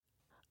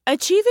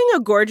Achieving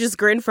a gorgeous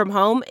grin from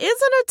home isn't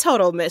a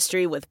total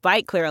mystery with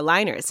Byte Clear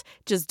aligners.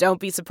 Just don't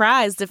be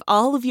surprised if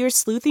all of your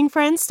sleuthing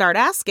friends start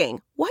asking,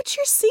 "What's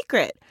your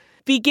secret?"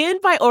 Begin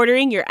by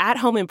ordering your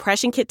at-home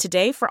impression kit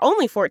today for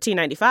only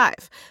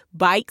 $14.95.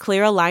 Byte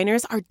Clear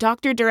aligners are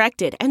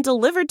doctor-directed and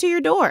delivered to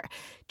your door.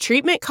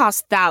 Treatment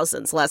costs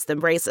thousands less than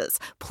braces.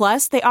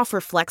 Plus, they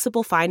offer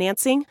flexible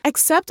financing,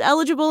 accept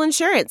eligible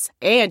insurance,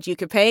 and you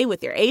can pay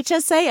with your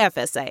HSA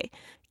FSA.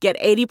 Get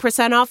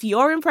 80% off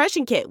your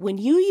impression kit when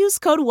you use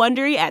code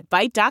WONDERY at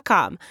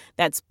Byte.com.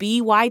 That's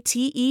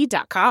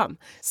BYTE.com.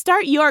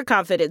 Start your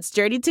confidence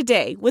journey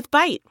today with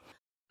Byte.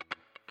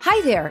 Hi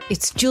there,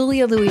 it's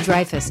Julia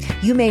Louis-Dreyfus.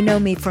 You may know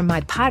me from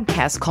my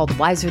podcast called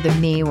Wiser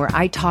Than Me, where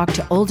I talk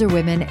to older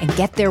women and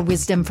get their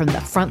wisdom from the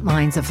front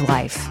lines of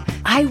life.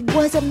 I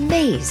was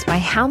amazed by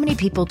how many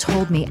people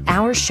told me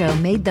our show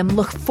made them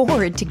look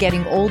forward to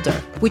getting older,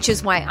 which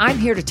is why I'm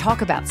here to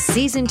talk about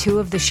season 2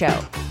 of the show.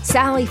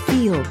 Sally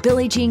Field,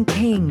 Billie Jean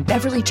King,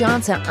 Beverly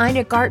Johnson,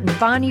 Ina Garten,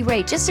 Bonnie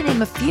Raitt, just to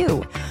name a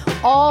few.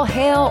 All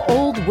hail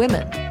old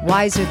women.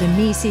 Wiser Than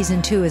Me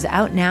season 2 is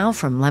out now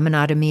from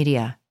Lemonada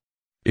Media.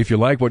 If you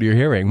like what you're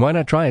hearing, why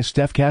not try a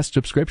StephCast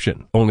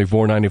subscription? Only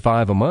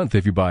 $4.95 a month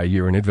if you buy a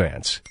year in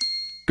advance.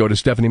 Go to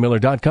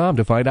StephanieMiller.com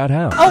to find out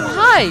how. Oh,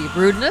 hi,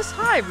 Rudeness.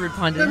 Hi, Rude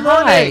Pundit.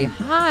 Hi.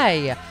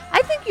 Hi.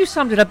 I think you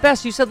summed it up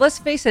best. You said, let's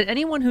face it,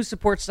 anyone who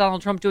supports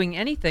Donald Trump doing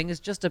anything is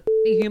just a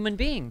human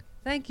being.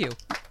 Thank you.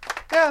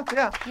 Yeah.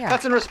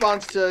 That's in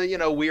response to,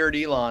 weird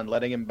Elon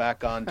letting him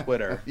back on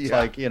Twitter. It's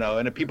like,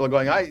 and if people are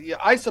going,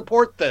 I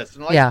support this.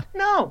 And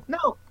no,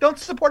 don't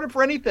support it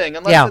for anything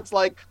unless it's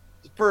like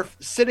for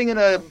sitting in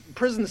a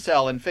prison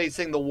cell and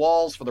facing the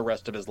walls for the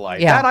rest of his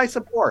life. That I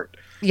support.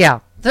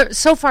 Yeah.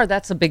 So far,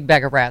 that's a big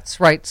bag of rats,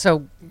 right?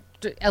 So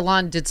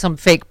Elon did some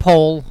fake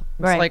poll.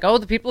 It's like,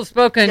 the people have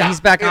spoken. Yeah,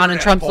 he's back on.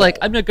 And Trump's like,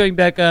 I'm not going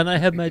back on. I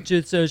have my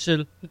Truth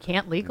Social. He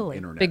can't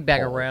legally. Big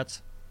bag of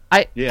rats.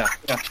 Yeah.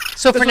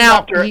 So for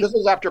now, this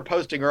was after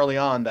posting early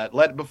on that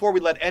before we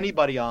let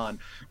anybody on,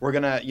 we're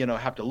gonna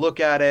have to look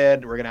at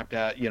it. We're gonna have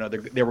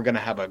to they were gonna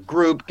have a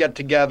group get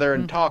together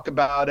and talk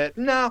about it.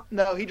 No,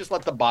 he just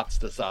let the bots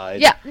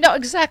decide. Yeah, no,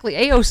 exactly.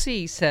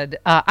 AOC said,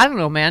 I don't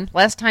know, man.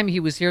 Last time he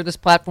was here, this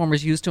platform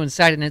was used to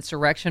incite an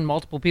insurrection.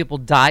 Multiple people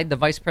died. The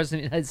vice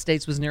president of the United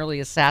States was nearly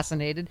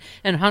assassinated,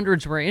 and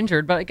hundreds were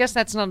injured. But I guess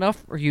that's not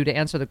enough for you to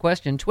answer the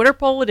question. Twitter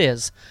poll, it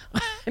is.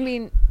 I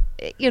mean,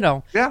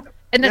 Yeah.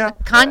 And then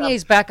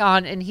Kanye's back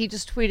on, and he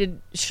just tweeted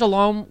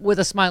shalom with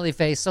a smiley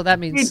face. So that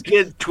means he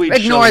did tweet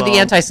ignore shalom. the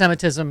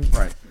anti-Semitism.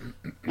 Right.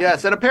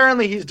 Yes, and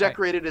apparently he's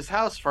decorated his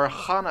house for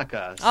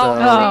Hanukkah.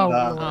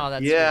 So,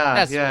 that's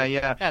yeah, sweet.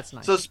 yeah. That's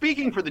nice. So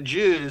speaking for the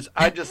Jews,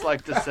 I'd just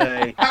like to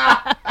say,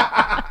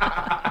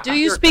 do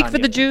you speak for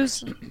the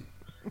Jews?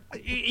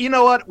 You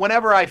know what?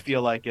 Whenever I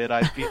feel like it,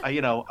 I'm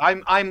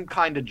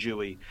kind of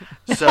Jewy.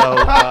 So.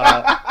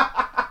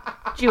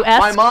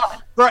 My mom,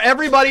 for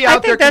everybody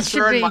out there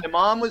concerned, my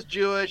mom was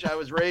Jewish. I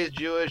was raised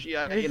Jewish.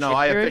 Yeah,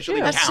 I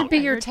officially count. That should be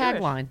your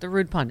tagline, the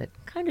Rude Pundit.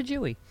 Kind of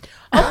Jewy.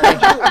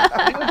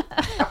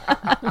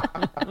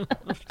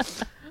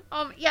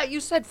 Yeah, you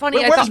said funny.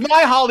 Where's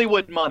my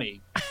Hollywood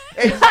money?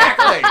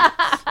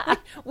 Exactly.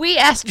 We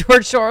asked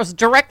George Soros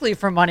directly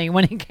for money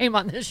when he came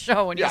on this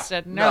show, and he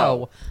said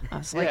no. I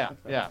was like,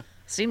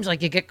 seems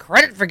like you get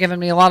credit for giving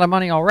me a lot of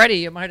money already.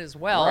 You might as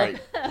well.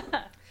 Right.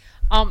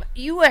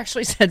 You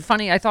actually said,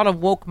 funny, I thought a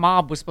woke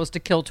mob was supposed to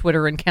kill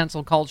Twitter and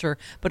cancel culture,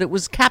 but it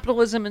was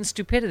capitalism and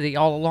stupidity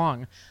all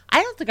along.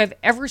 I don't think I've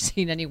ever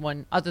seen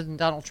anyone other than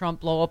Donald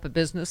Trump blow up a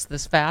business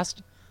this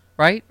fast,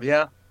 right?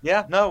 Yeah,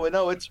 no,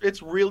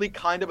 it's really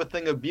kind of a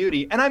thing of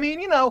beauty. And I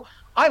mean,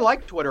 I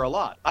like Twitter a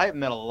lot. I've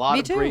met a lot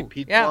of great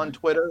people on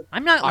Twitter.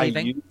 I'm not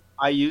leaving.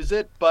 I use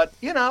it, but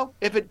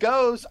if it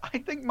goes, I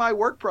think my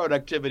work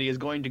productivity is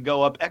going to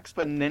go up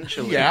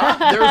exponentially. Yeah,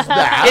 there's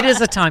that. It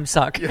is a time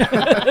suck. Yeah.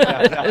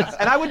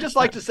 And I would just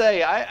like to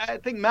say, I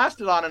think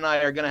Mastodon and I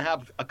are going to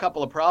have a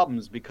couple of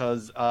problems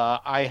because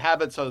I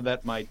have it so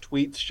that my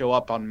tweets show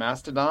up on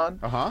Mastodon.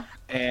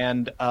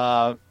 And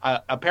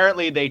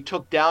apparently they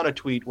took down a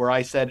tweet where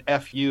I said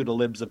 "F you" to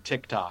libs of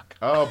TikTok.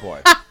 Oh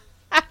boy.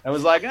 I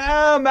was like,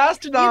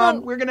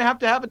 Mastodon, we're going to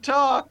have a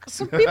talk.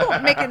 Some people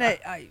are making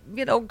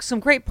some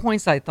great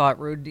points, I thought,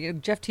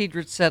 Rude. Jeff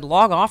Tiedrich said,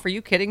 log off. Are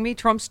you kidding me?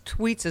 Trump's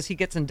tweets as he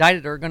gets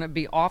indicted are going to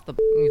be off the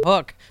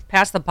hook,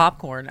 past the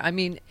popcorn. I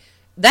mean,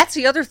 that's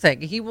the other thing.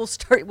 He will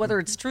start, whether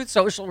it's Truth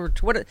Social or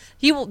Twitter,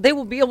 they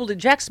will be able to,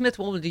 Jack Smith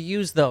will be able to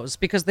use those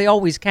because they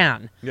always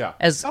can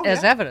as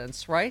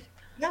evidence, right?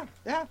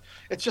 Yeah.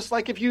 It's just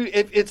like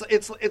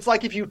it's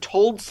like if you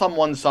told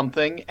someone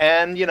something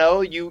and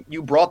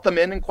you brought them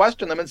in and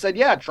questioned them and said,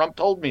 "Yeah, Trump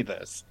told me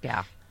this."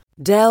 Yeah.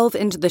 Delve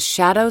into the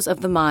shadows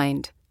of the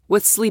mind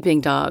with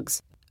Sleeping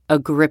Dogs, a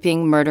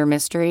gripping murder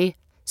mystery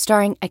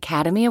starring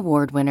Academy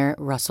Award winner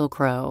Russell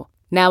Crowe.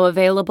 Now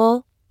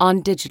available on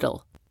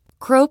digital.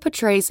 Crowe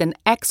portrays an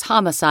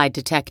ex-homicide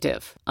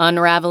detective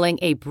unraveling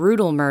a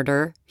brutal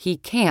murder he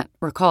can't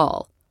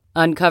recall.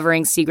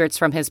 Uncovering secrets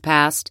from his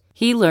past,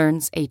 he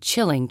learns a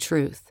chilling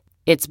truth.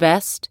 It's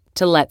best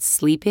to let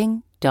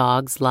sleeping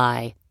dogs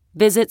lie.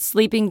 Visit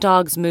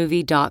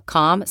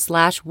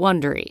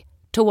sleepingdogsmovie.com/Wondery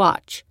to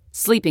watch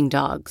Sleeping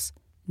Dogs,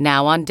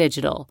 now on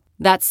digital.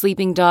 That's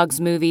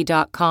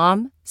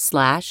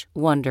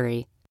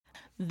sleepingdogsmovie.com/Wondery.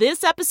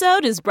 This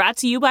episode is brought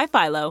to you by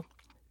Philo.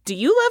 Do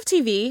you love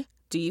TV?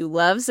 Do you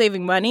love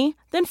saving money?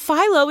 Then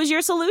Philo is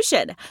your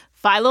solution.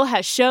 Philo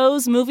has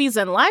shows, movies,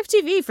 and live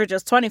TV for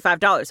just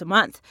 $25 a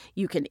month.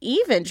 You can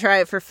even try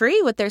it for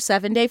free with their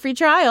 7-day free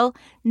trial.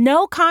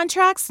 No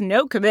contracts,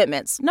 no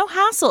commitments, no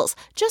hassles.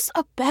 Just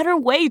a better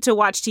way to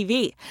watch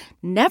TV.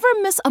 Never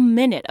miss a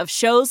minute of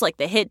shows like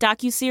the hit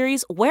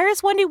docuseries Where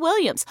is Wendy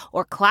Williams?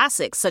 Or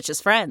classics such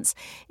as Friends.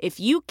 If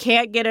you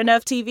can't get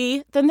enough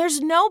TV, then there's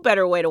no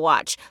better way to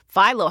watch.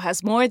 Philo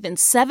has more than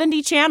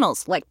 70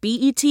 channels like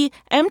BET,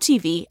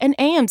 MTV, and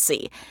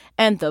AMC.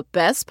 And the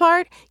best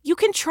part? You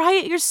can try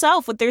it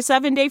yourself with their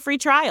 7-day free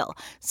trial.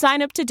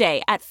 Sign up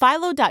today at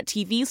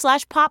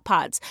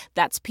philo.tv/poppods.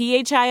 That's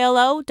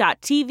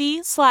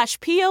philo.tv/poppods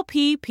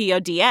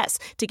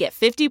to get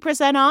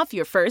 50% off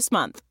your first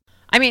month.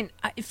 I mean,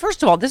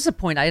 first of all, this is a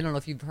point, I don't know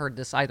if you've heard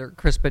this either,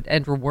 Chris, but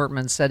Andrew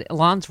Wortman said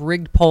Elon's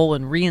rigged poll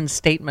and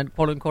reinstatement,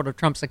 quote unquote, of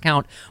Trump's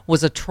account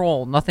was a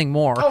troll, nothing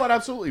more. Oh, it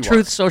absolutely was.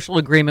 Truth Social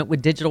agreement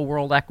with Digital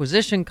World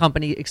Acquisition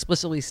Company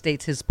explicitly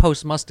states his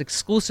post must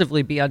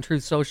exclusively be on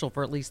Truth Social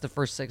for at least the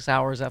first 6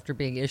 hours after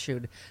being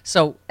issued.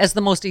 So, as the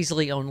most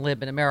easily owned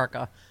lib in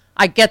America,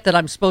 I get that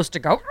I'm supposed to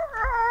go,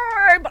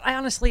 but I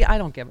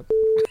don't give a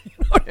you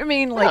know what I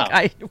mean?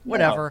 Like,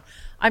 whatever. No.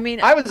 I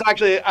mean, I was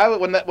actually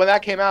when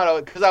that came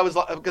out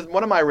because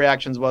one of my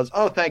reactions was,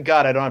 oh, thank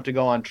God I don't have to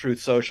go on Truth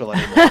Social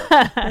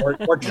anymore,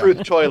 or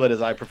Truth Toilet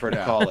as I prefer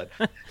to call it.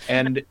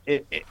 And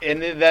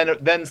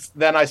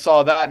then I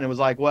saw that and it was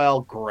like, well,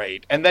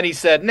 great. And then he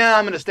said, no,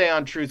 I'm going to stay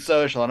on Truth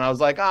Social, and I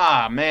was like,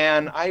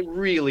 man, I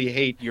really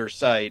hate your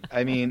site.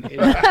 I mean,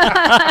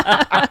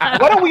 why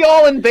don't we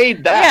all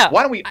invade that? Yeah.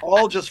 Why don't we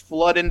all just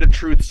flood into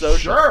Truth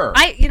Social? Sure.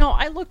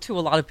 I look to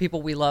a lot of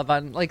people we love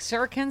on, like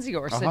Sarah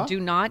Kendzior said, do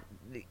not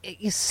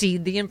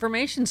seed the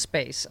information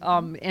space.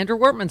 Andrew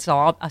Wortman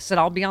said,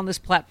 I'll be on this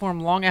platform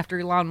long after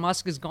Elon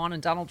Musk is gone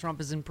and Donald Trump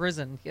is in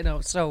prison.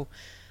 So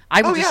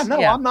I would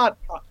I'm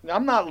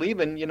not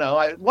leaving.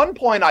 At one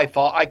point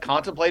I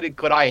contemplated,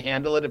 could I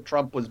handle it if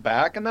Trump was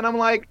back? And then I'm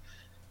like,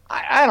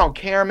 I don't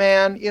care,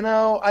 man.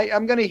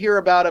 I'm going to hear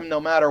about him no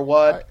matter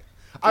what.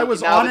 I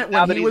was on it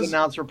when he was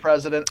announced for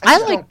president. I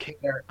don't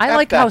care. I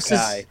like how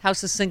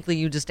succinctly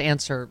you just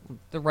answer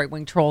the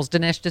right-wing trolls.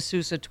 Dinesh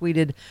D'Souza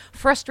tweeted,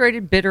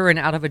 frustrated, bitter, and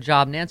out of a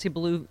job. Nancy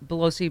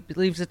Pelosi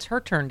believes it's her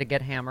turn to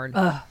get hammered.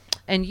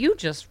 And you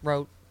just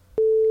wrote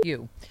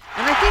you.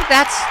 And I think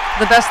that's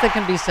the best that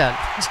can be said.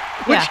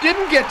 Which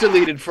didn't get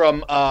deleted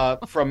from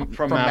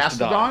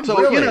Mastodon. So,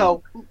 really?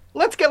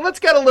 Let's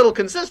get a little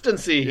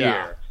consistency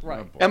here.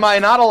 Right. Am I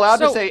not allowed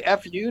to say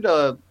F you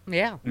to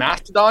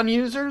Mastodon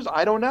users?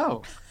 I don't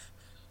know.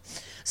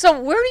 So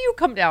where do you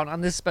come down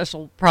on this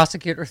special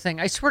prosecutor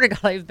thing? I swear to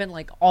God, I've been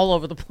like all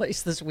over the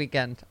place this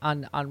weekend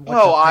on what.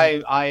 Oh,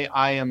 I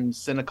am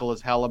cynical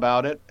as hell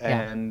about it,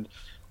 and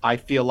I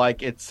feel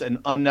like it's an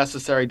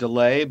unnecessary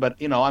delay. But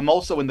I'm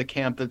also in the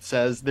camp that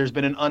says there's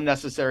been an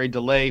unnecessary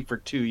delay for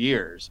 2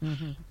 years.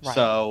 Mm-hmm. Right.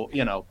 So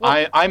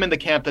I'm in the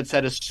camp that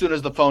said as soon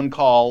as the phone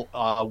call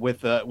with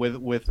the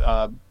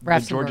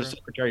Georgia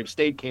Secretary of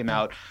State came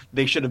out,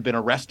 they should have been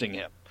arresting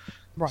him.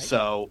 Right.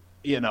 So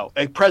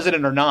a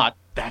president or not,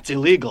 that's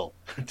illegal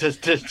to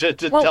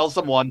tell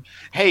someone,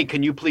 hey,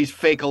 can you please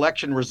fake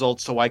election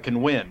results so I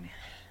can win?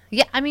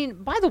 Yeah, I mean,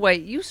 by the way,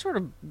 you sort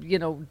of,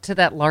 to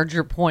that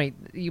larger point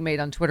you made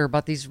on Twitter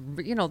about these,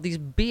 these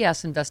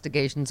BS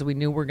investigations that we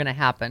knew were going to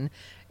happen.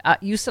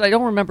 You said, I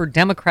don't remember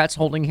Democrats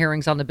holding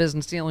hearings on the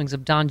business dealings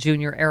of Don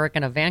Jr., Eric,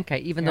 and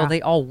Ivanka, even though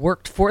they all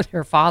worked for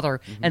their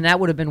father. Mm-hmm. And that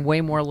would have been way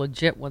more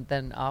legit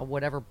than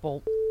whatever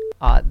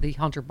the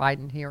Hunter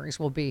Biden hearings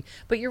will be.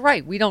 But you're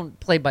right. We don't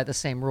play by the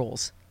same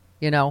rules,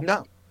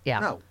 No. Yeah.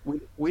 No,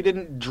 we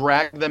didn't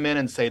drag them in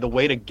and say the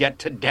way to get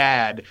to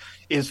dad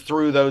is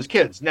through those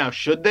kids. Now,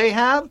 should they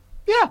have?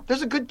 Yeah,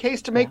 there's a good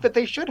case to make that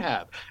they should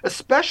have,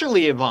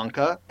 especially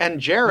Ivanka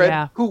and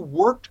Jared, who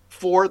worked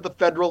for the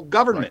federal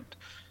government. Right.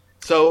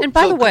 So, and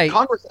by the way,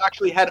 Congress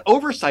actually had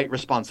oversight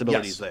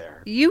responsibilities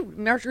there.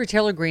 Marjorie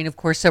Taylor Greene, of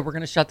course, said we're going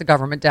to shut the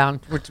government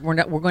down. We're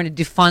going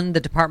to defund the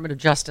Department of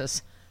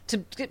Justice to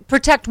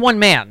protect one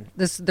man,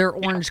 their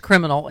orange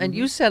criminal. And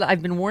you said,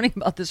 I've been warning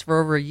about this for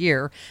over a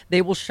year.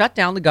 They will shut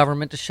down the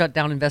government to shut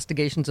down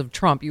investigations of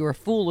Trump. You're a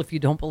fool if you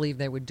don't believe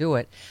they would do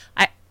it.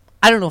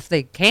 I don't know if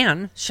they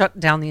can shut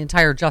down the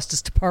entire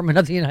Justice Department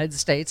of the United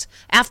States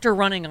after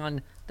running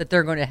on that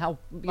they're going to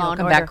help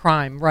combat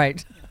crime.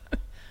 Right.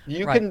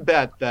 You can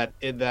bet that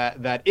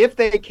if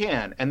they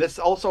can, and this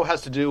also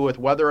has to do with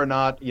whether or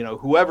not,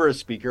 whoever is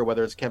speaker,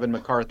 whether it's Kevin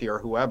McCarthy or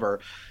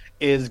whoever,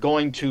 is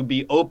going to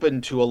be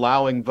open to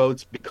allowing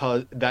votes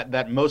because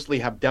that mostly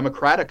have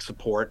Democratic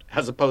support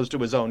as opposed to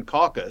his own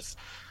caucus.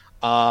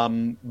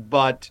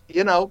 But,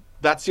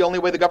 that's the only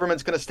way the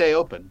government's going to stay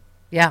open.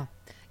 Yeah.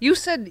 You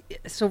said,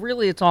 so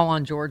really it's all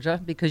on Georgia,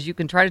 because you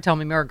can try to tell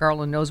me Merrick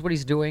Garland knows what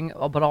he's doing,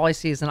 but all I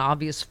see is an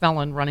obvious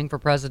felon running for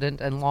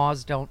president, and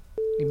laws don't,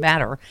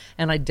 matter,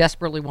 and I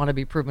desperately want to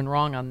be proven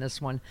wrong on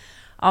this one.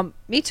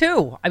 Me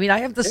too. I mean, I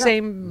have the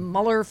same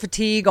Mueller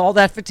fatigue, all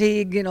that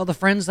fatigue. The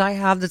friends I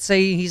have that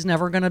say he's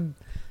never going to,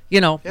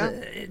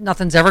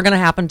 nothing's ever going to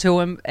happen to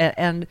him,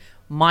 and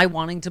my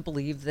wanting to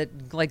believe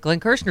that, like Glenn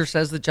Kirshner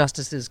says, the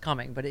justice is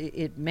coming. But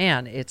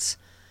it's.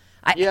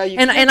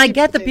 I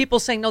get the people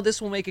saying, no,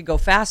 this will make it go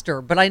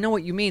faster, but I know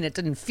what you mean. It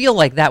didn't feel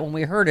like that when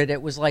we heard it.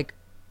 It was like,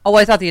 oh,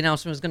 I thought the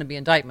announcement was going to be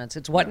indictments.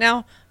 It's what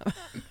now?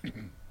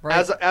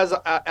 Right.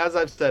 As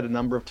I've said a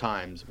number of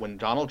times, when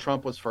Donald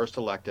Trump was first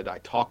elected, I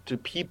talked to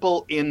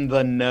people in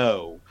the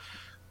know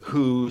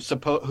who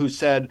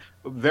said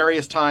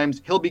various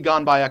times he'll be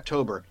gone by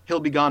October, he'll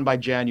be gone by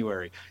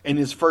January in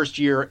his first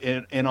year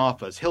in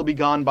office, he'll be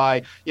gone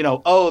by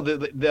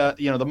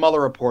the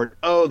Mueller report,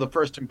 the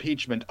first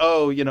impeachment,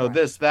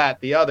 this,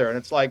 that, the other, and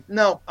it's like,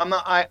 no, I'm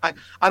not. I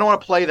don't want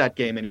to play that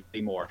game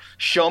anymore.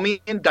 Show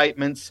me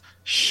indictments,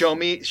 show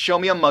me a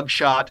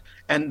mugshot,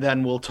 and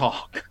then we'll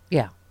talk.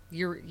 Yeah.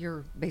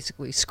 You're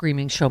basically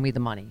screaming, "Show me the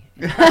money!"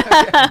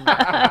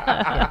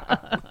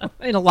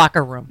 In a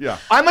locker room. Yeah,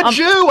 I'm a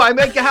Jew.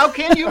 How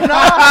can you not?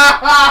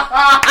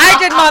 I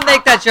did not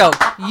make that joke.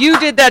 You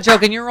did that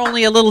joke, and you're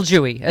only a little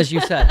Jewy, as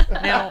you said.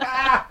 Now,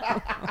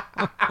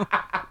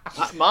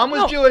 Mom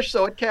was Jewish,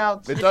 so it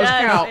counts. It does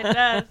count. It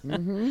does.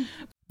 Mm-hmm.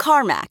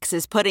 CarMax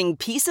is putting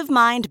peace of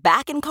mind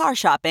back in car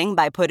shopping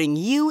by putting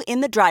you in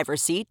the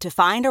driver's seat to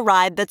find a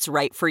ride that's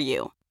right for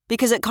you.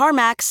 Because at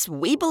CarMax,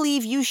 we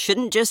believe you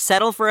shouldn't just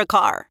settle for a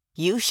car.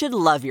 You should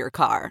love your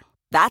car.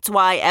 That's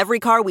why every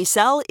car we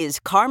sell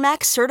is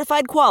CarMax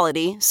certified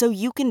quality, so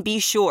you can be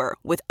sure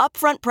with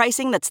upfront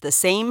pricing that's the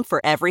same for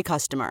every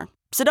customer.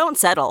 So don't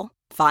settle.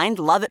 Find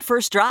love at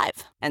first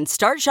drive and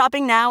start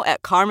shopping now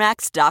at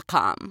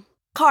CarMax.com.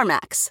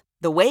 CarMax,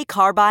 the way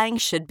car buying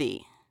should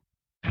be.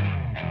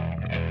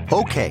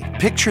 Okay,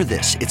 picture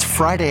this. It's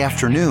Friday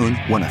afternoon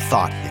when a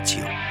thought hits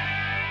you.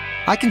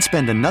 I can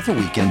spend another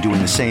weekend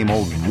doing the same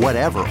old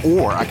whatever,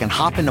 or I can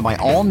hop into my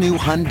all-new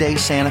Hyundai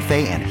Santa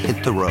Fe and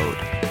hit the road.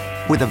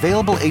 With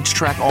available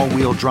H-Track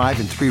all-wheel drive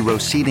and 3-row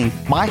seating,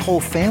 my whole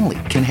family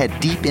can head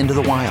deep into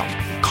the wild.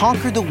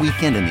 Conquer the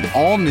weekend in the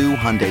all-new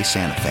Hyundai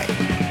Santa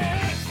Fe.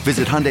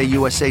 Visit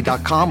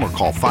HyundaiUSA.com or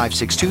call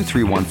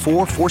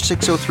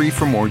 562-314-4603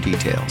 for more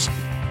details.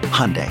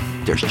 Hyundai,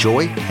 there's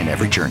joy in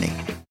every journey.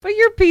 But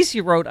your piece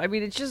you wrote, I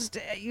mean, it's just,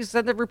 you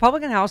said the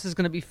Republican House is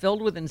going to be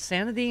filled with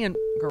insanity and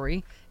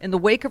fuckery in the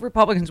wake of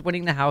Republicans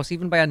winning the House,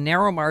 even by a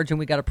narrow margin.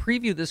 We got a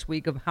preview this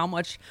week of how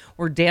much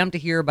we're damned to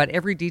hear about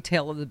every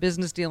detail of the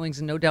business dealings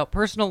and no doubt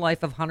personal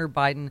life of Hunter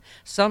Biden,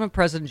 son of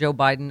President Joe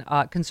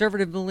Biden.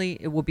 Conservatively,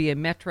 it will be a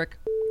metric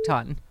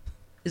ton.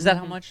 Is that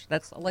how much?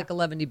 That's like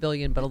 $11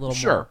 billion, but a little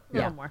more. A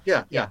little more.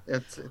 Yeah.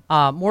 It's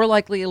more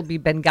likely it'll be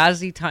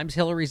Benghazi times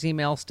Hillary's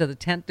emails to the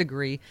 10th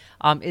degree.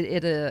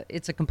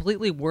 It's a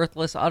completely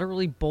worthless,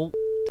 utterly bold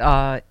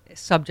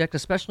subject,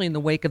 especially in the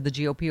wake of the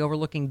GOP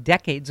overlooking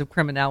decades of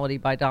criminality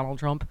by Donald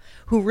Trump,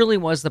 who really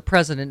was the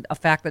president, a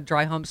fact that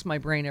dry humps my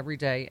brain every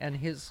day, and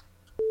his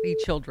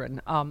children.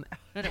 And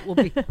it will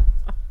be...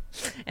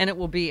 And it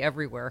will be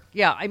everywhere.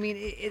 Yeah, I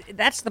mean,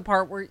 that's the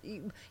part where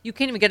you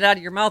can't even get it out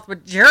of your mouth,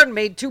 but Jared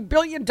made $2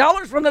 billion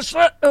from the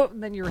set. Oh,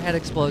 and then your head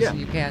explodes and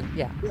you can't.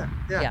 Yeah.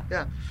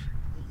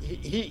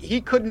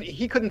 He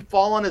couldn't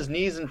fall on his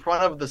knees in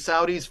front of the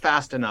Saudis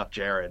fast enough,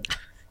 Jared.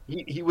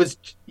 He was,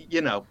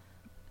 and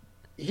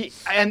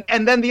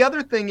then the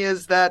other thing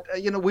is that,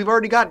 we've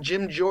already got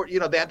Jim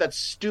Jordan, they had that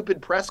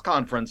stupid press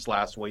conference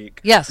last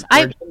week. Yes.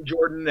 Jim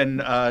Jordan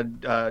and,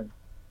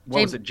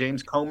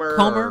 James Comer?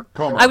 Comer.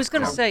 I was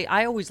going to say,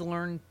 I always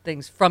learn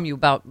things from you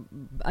about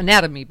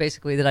anatomy,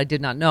 basically, that I did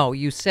not know.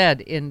 You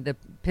said in the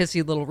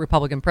pissy little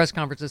Republican press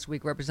conference this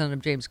week,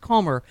 Representative James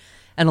Comer,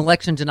 an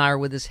election denier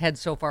with his head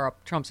so far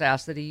up Trump's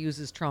ass that he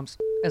uses Trump's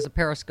as a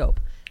periscope.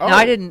 Oh. Now,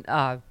 I didn't...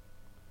 I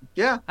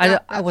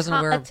wasn't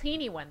aware of... A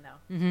teeny one,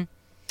 though. Mm-hmm.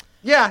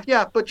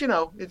 Yeah, but,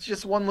 it's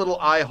just one little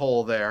eye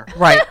hole there.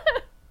 Right.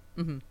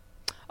 Mm-hmm.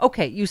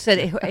 Okay, you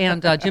said,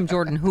 and Jim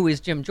Jordan, who is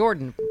Jim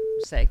Jordan...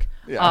 sake,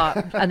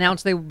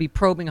 announced they would be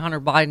probing Hunter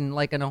Biden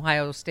like an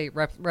Ohio State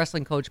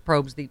wrestling coach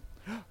probes the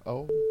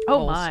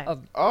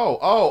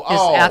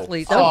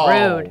athletes. So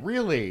rude.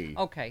 Really?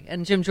 Okay,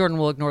 and Jim Jordan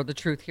will ignore the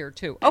truth here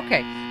too.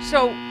 Okay,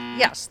 so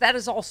yes, that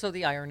is also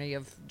the irony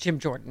of Jim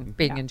Jordan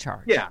being in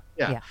charge. Yeah.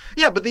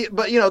 But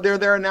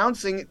they're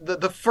announcing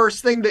the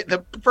first thing that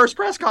the first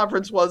press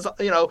conference was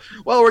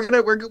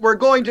we're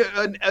going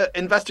to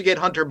investigate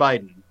Hunter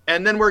Biden.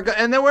 And then we're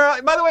by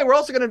the way, we're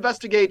also going to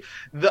investigate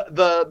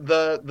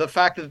the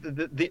fact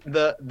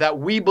that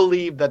we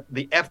believe that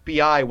the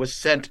FBI was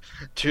sent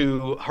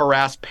to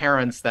harass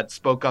parents that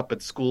spoke up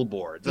at school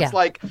boards. It's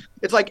like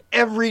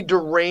every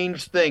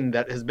deranged thing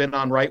that has been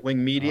on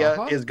right-wing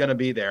media is going to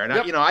be there. And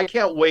I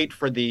can't wait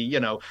for the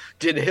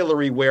did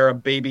Hillary wear a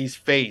baby's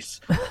face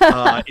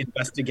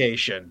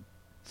investigation.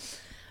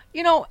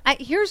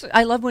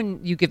 I love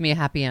when you give me a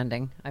happy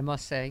ending, I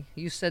must say.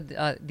 You said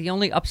the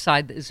only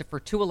upside is that for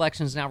 2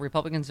 elections now,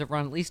 Republicans have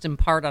run at least in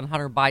part on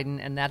Hunter Biden,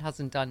 and that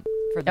hasn't done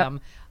for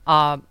them.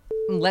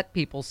 Let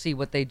people see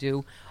what they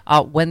do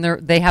when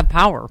they have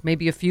power.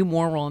 Maybe a few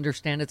more will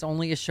understand it's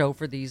only a show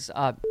for these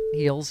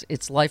heels.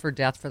 It's life or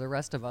death for the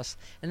rest of us.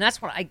 And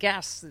that's what I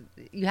guess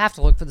you have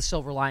to look for the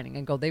silver lining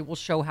and go, they will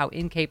show how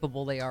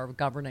incapable they are of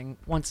governing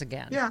once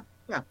again. Yeah.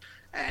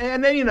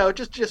 And then,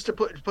 just to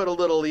put a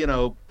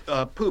little,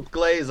 poop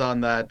glaze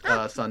on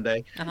that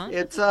Sunday,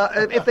 it's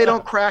if they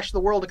don't crash the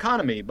world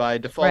economy by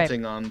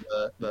defaulting on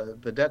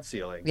the debt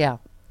ceiling. Yeah.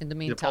 In the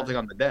meantime. Defaulting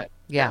on the debt.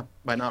 Yeah.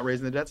 By not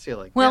raising the debt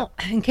ceiling. Well,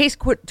 in case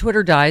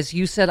Twitter dies,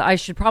 you said I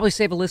should probably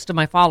save a list of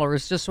my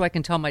followers just so I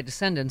can tell my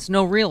descendants.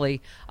 No,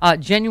 really.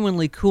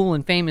 Genuinely cool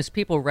and famous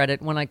people read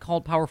it when I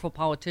called powerful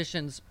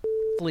politicians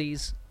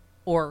fleas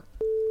or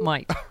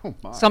might.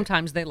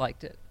 Sometimes they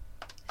liked it.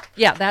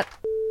 Yeah, that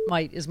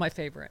might is my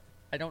favorite.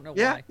 I don't know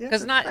why.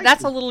 Because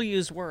that's a little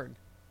used word.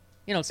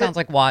 It sounds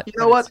like what? You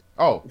know what?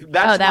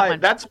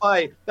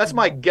 That's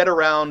my get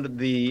around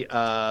the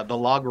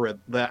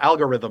logarithm, the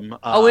algorithm.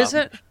 Is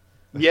it?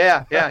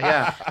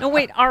 Yeah. No,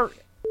 wait. Are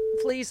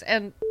fleas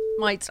and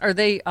mites, are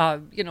they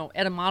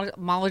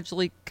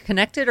etymologically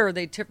connected, or are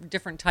they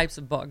different types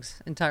of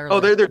bugs entirely? Oh,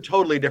 they're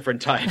totally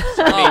different types.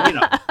 I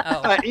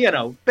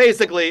mean,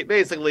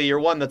 basically, you're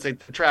one that's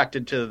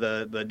attracted to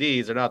the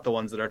D's, are not the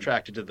ones that are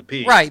attracted to the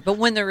P's. Right, but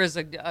when there is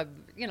a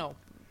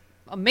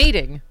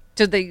mating.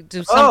 Do they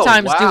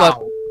sometimes do a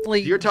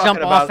flea jump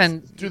off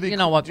and do they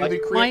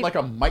create like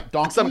a mite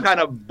donkey? Some kind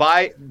of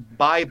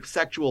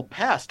bisexual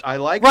pest. I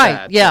like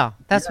that. Right, yeah.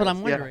 That's what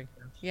I'm wondering.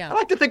 Yeah. I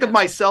like to think of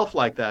myself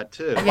like that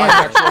too.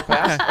 Yeah. Bisexual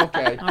pest?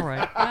 Okay. All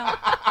right. Well,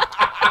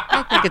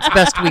 I think it's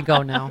best we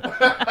go now.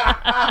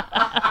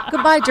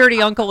 Goodbye,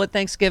 Dirty Uncle at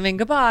Thanksgiving.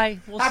 Goodbye.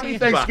 Happy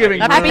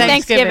Thanksgiving. Happy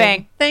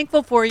Thanksgiving.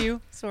 Thankful for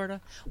you, sort of.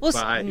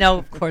 No,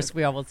 of course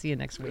we are. We'll see you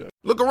next week.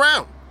 Look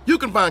around. You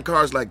can find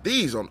cars like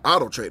these on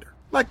AutoTrader.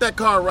 Like that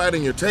car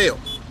riding your tail.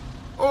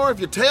 Or if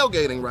you're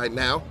tailgating right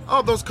now,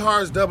 all those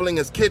cars doubling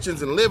as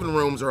kitchens and living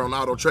rooms are on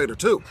AutoTrader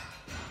too.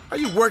 Are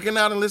you working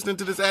out and listening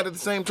to this ad at the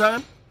same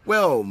time?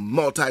 Well,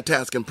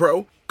 multitasking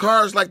pro,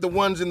 cars like the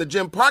ones in the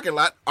gym parking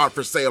lot are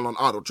for sale on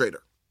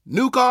AutoTrader.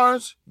 New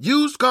cars,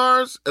 used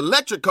cars,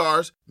 electric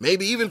cars,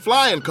 maybe even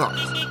flying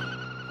cars.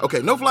 Okay,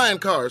 no flying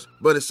cars,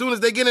 but as soon as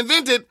they get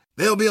invented,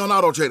 they'll be on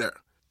AutoTrader.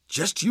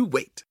 Just you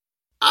wait.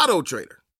 AutoTrader.